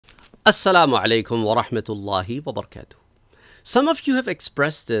Assalamu alaikum wa rahmatullahi wa barakatuh. Some of you have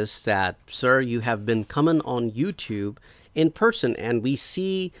expressed this that, sir, you have been coming on YouTube in person and we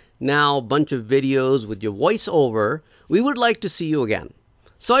see now a bunch of videos with your voiceover. We would like to see you again.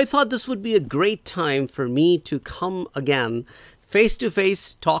 So I thought this would be a great time for me to come again, face to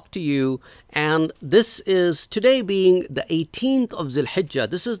face, talk to you. And this is today being the 18th of Zulhijjah.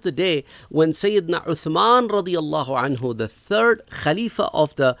 This is the day when Sayyidina Uthman radiallahu anhu, the third Khalifa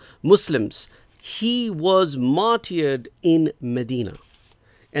of the Muslims, he was martyred in Medina.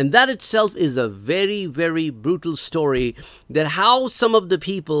 And that itself is a very, very brutal story, that how some of the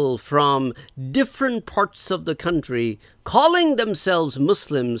people from different parts of the country calling themselves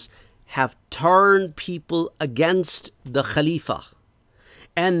Muslims have turned people against the Khalifa.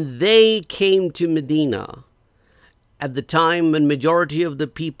 And they came to Medina at the time when majority of the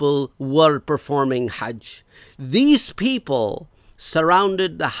people were performing Hajj. These people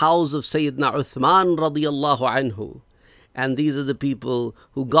surrounded the house of Sayyidina Uthman radiallahu anhu. And these are the people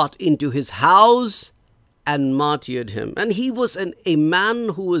who got into his house and martyred him. And he was a man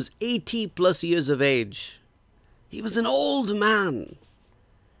who was 80 plus years of age. He was an old man.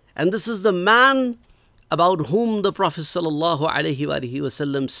 And this is the man about whom the Prophet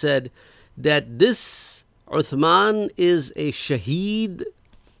ﷺ said that this Uthman is a shaheed.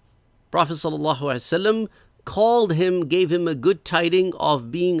 Prophet ﷺ called him, gave him a good tiding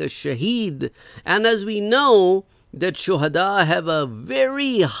of being a shaheed. And as we know, that shuhada have a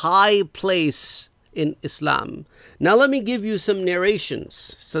very high place in Islam. Now let me give you some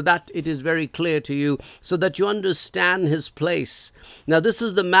narrations so that it is very clear to you, so that you understand his place. Now this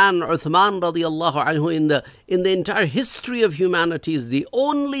is the man, Uthman radiallahu anhu, in the entire history of humanity, is the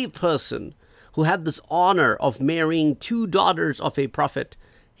only person who had this honor of marrying two daughters of a prophet.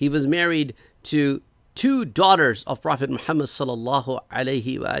 He was married to two daughters of Prophet Muhammad sallallahu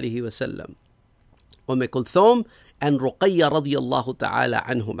alayhi wa alihi wasallam, Kulthum and Ruqayya radiyallahu ta'ala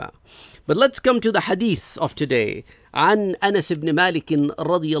anhuma. But let's come to the hadith of today. عن أنس بن مالك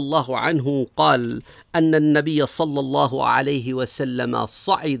رضي الله عنه قال أن النبي صلى الله عليه وسلم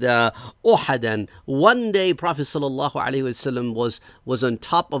صعد أحدا. One day Prophet صلى الله عليه وسلم was on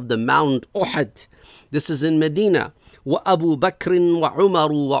top of the Mount Uhud. This is in Medina. وأبو بكر وعمر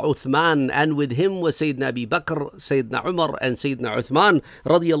وعثمان, and with him was Sayyidina Abi Bakr, Sayyidina Umar, and Sayyidina Uthman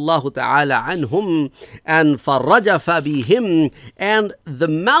رضي الله تعالى عنهم. And فرجف بهم, and the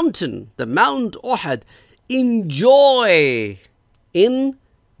mountain, the Mount Uhud, enjoy in,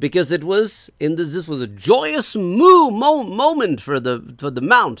 because it was in this was a joyous moment for the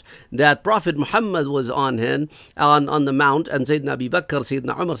mount that Prophet Muhammad was on the mount, and Sayyidina Abi Bakr,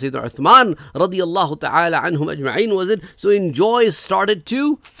 Sayyidina Umar, Sayyidina Uthman radiyallahu ta'ala anhum ajma'in was it. So enjoy started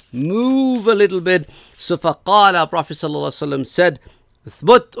to move a little bit. So faqala, Prophet sallallahu alaihi wasallam said,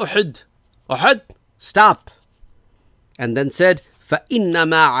 "Thbut Uhud, Uhud, stop," and then said,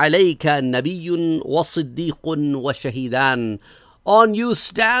 فَإِنَّمَا عَلَيْكَ نَبِيٌّ وَصِدِّيقٌ وَشَهِيدًا. On you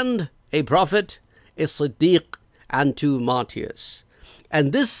stand a prophet, a siddiq, and two martyrs.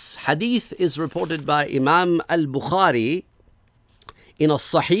 And this hadith is reported by Imam al-Bukhari in a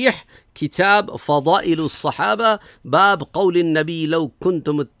Sahih, Kitab Fada'il al-Sahaba, Bab Qawl al-Nabi law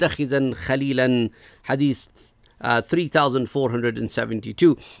kuntum muttakhidan khalilan, Hadith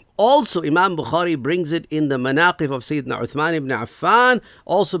 3472. Also, Imam Bukhari brings it in the Manaqib of Sayyidina Uthman ibn Affan,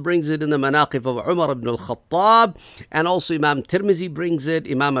 also brings it in the Manaqib of Umar ibn al-Khattab, and also Imam Tirmizi brings it,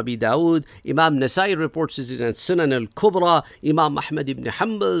 Imam Abi Dawood, Imam Nasai reports it in Sunan al-Kubra, Imam Ahmad ibn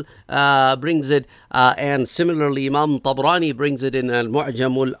Hanbal brings it, and similarly Imam Tabrani brings it in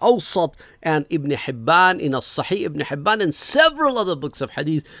al-Mu'jam al-Awsat, and Ibn Hibban in al-Sahih Ibn Hibban, and several other books of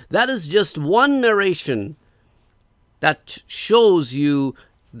hadith. That is just one narration that shows you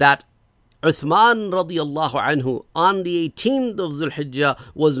that Uthman radiallahu anhu on the 18th of Zulhijjah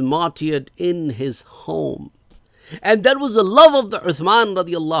was martyred in his home. And that was the love of the Uthman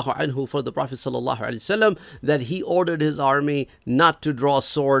radiallahu anhu for the Prophet sallallahu alaihi wasallam, that he ordered his army not to draw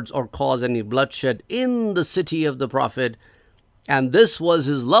swords or cause any bloodshed in the city of the Prophet. And this was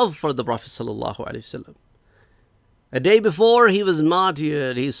his love for the Prophet sallallahu alaihi wasallam. A day before he was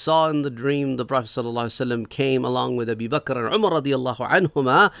martyred, he saw in the dream the Prophet ﷺ came along with Abu Bakr and Umar radiallahu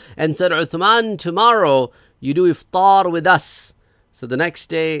anhuma and said, Uthman, tomorrow you do iftar with us. So the next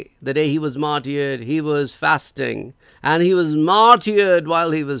day, the day he was martyred, he was fasting. And he was martyred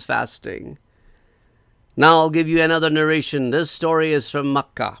while he was fasting. Now I'll give you another narration. This story is from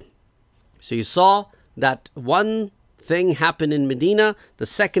Makkah. So you saw that one thing happened in Medina. The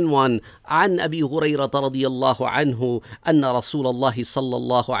second one, عن أبي هريرة رضي الله عنه أن رسول الله صلى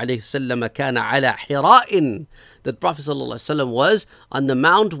الله عليه وسلم كان على حراء, that Prophet صلى الله عليه وسلم was on the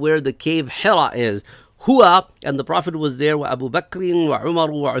mount where the cave Hira is. هو, and the Prophet was there, وأبو بكر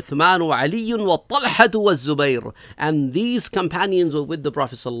وعمر وعثمان وعلي وطلحة والزبير, and these companions were with the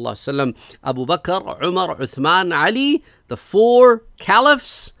Prophet صلى الله عليه وسلم. Abu Bakr, Umar, Uthman, Ali, the four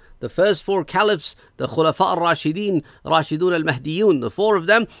caliphs, the first four caliphs, the Khulafa al-Rashidin, Rashidun al-Mahdiyun, the four of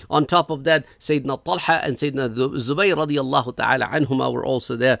them. On top of that, Sayyidina Talha and Sayyidina Zubayr radiyallahu ta'ala anhuma were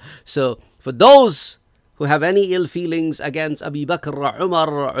also there. So for those who have any ill feelings against Abu Bakr,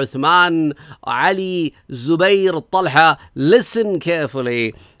 Umar, Uthman, Ali, Zubayr, Talha, listen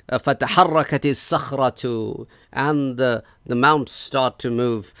carefully. فَتَحَرَّكَتِ الصَّخْرَةُ, and the mounts start to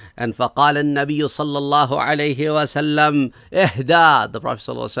move. And فَقَالَ النَّبِيُّ صَلَّى اللَّهُ عَلَيْهِ وَسَلَّمْ اهْدَى, the Prophet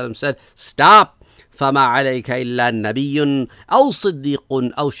صلى الله عليه وسلم said, stop. فَمَا عَلَيْكَ إِلَّا نَبِيٌّ أَوْ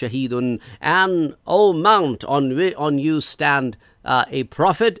صِدِّيقٌ أَوْ شَهِيدٌ, and O mount, on you stand a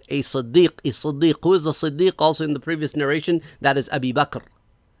prophet, a Siddiq. A Siddiq, who is the Siddiq? Also in the previous narration, that is Abu Bakr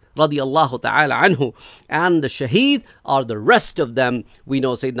radiyallahu ta'ala anhu, and the shaheed are the rest of them. We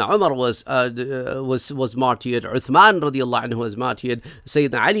know Sayyidina Umar was martyred, Uthman radiyallahu anhu was martyred,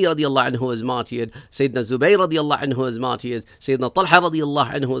 Sayyidina Ali radiyallahu anhu was martyred, Sayyidina Zubayr radiyallahu anhu was martyred, Sayyidina Talha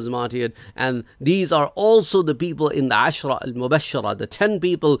radiyallahu anhu was martyred, and these are also the people in the Ashra al-Mubashshara, the 10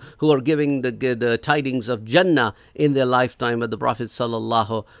 people who are giving the tidings of Jannah in their lifetime of the Prophet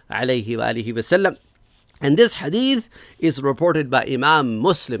sallallahu alayhi wa alihi wa sallam. And this hadith is reported by Imam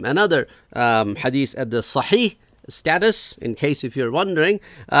Muslim. Another hadith at the Sahih status, in case if you're wondering,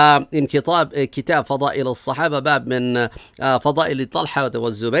 in Kitab Fada'il al-Sahaba, bab min Fada'il Talha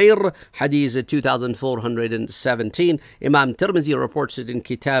wa Zubayr, hadith 2417. Imam Tirmidhi reports it in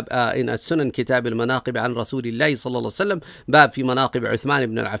Sunan Kitab al-Manaqib an Rasulillahi sallallahu alaihi wasallam, bab fi Manaqib Uthman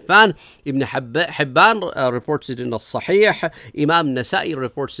ibn al-Affan. Ibn Hibban reports it in al-Sahih. Imam Nasa'i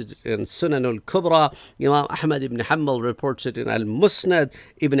reports it in Sunan al-Kubra. Imam Ahmad ibn Hanbal reports it in al-Musnad.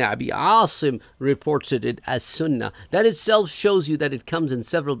 Ibn Abi Asim reports it as Sunnah. That itself shows you that it comes in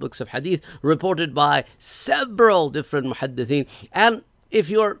several books of hadith, reported by several different muhaddithin. And if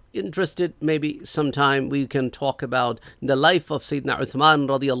you're interested, maybe sometime we can talk about the life of Sayyidina Uthman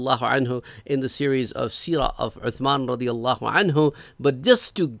radiyallahu anhu in the series of Sirah of Uthman radiyallahu anhu. But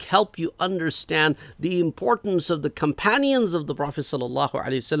just to help you understand the importance of the companions of the Prophet sallallahu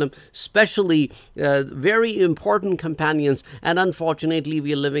alaihi wasallam, especially very important companions. And unfortunately,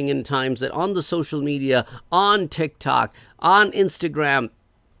 we are living in times that on the social media, on TikTok, on Instagram,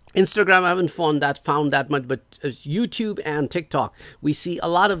 I haven't found that much, but YouTube and TikTok, we see a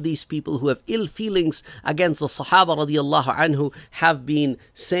lot of these people who have ill feelings against the Sahaba radiyallahu anhu have been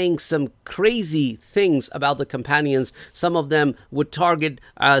saying some crazy things about the companions. Some of them would target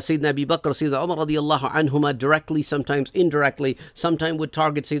Sayyidina Abu Bakr, Sayyidina Umar radiyallahu anhuma directly, sometimes indirectly. Sometimes would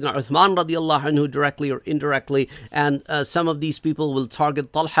target Sayyidina Uthman radiyallahu anhu directly or indirectly. And some of these people will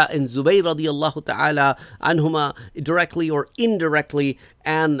target Talha and Zubayr radiyallahu ta'ala anhuma directly or indirectly.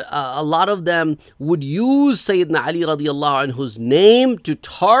 And a lot of them would use Sayyidina Ali radiyallahu anhu's name to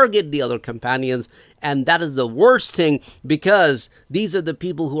target the other companions. And that is the worst thing, because these are the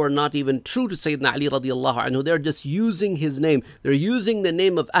people who are not even true to Sayyidina Ali radiyallahu anhu. They're just using his name. They're using the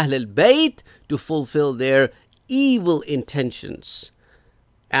name of Ahl al-Bayt to fulfill their evil intentions.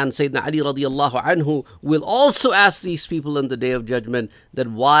 And Sayyidina Ali radiyallahu anhu will also ask these people on the Day of Judgment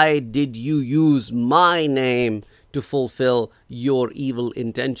that why did you use my name to fulfill your evil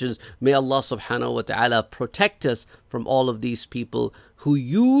intentions? May Allah subhanahu wa ta'ala protect us from all of these people who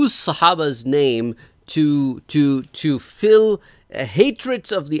use Sahaba's name to fill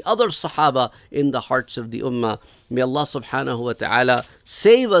hatreds of the other Sahaba in the hearts of the Ummah. May Allah subhanahu wa ta'ala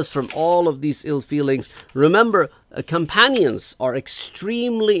save us from all of these ill feelings. Remember, companions are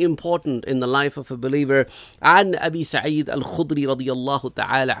extremely important in the life of a believer. عن أبي سعيد الخدري رضي الله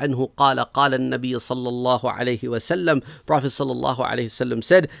تعالى عنه قال قال النبي صلى الله عليه وسلم, Prophet صلى الله عليه وسلم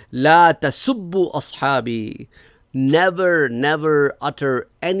said, لا تسبوا أصحابي. Never utter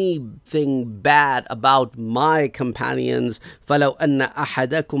anything bad about my companions. فلو أن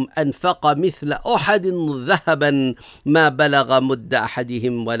أحدكم أنفق مثل أحد ذهبا ما بلغ مد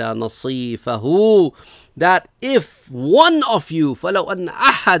أحدهم ولا نصيفه. That if one of you, فلو أن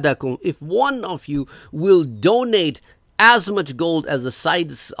أحدكم, if one of you will donate as much gold as the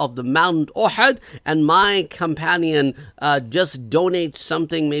sides of the Mount Uhud, and my companion just donates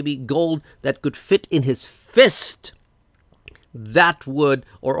something, maybe gold that could fit in his fist, that would,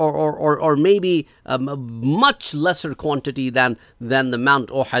 or maybe a much lesser quantity than the Mount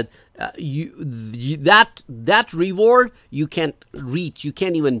Uhud, that reward you can't reach, you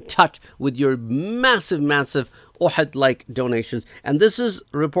can't even touch with your massive Uhud-like donations. And this is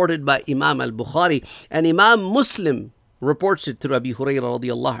reported by Imam al-Bukhari, and Imam Muslim reports it through Abi Hurairah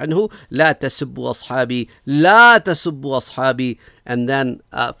radiyallahu anhu, لا تسبوا أصحابي لا تسبوا أصحابي, and then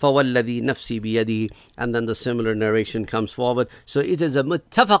فوالذي نفسي بيده, and then the similar narration comes forward. So it is a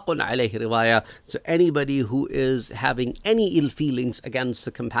muttafaqun alayhi riwayah. So anybody who is having any ill feelings against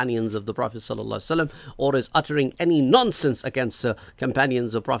the companions of the Prophet sallallahu alaihi wasallam, or is uttering any nonsense against the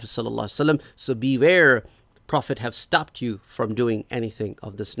companions of Prophet sallallahu alaihi wasallam, so beware. Prophet have stopped you from doing anything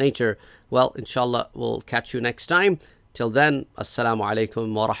of this nature. Well, inshallah, we'll catch you next time. Till then, assalamu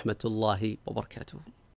alaikum wa rahmatullahi wa barakatuh.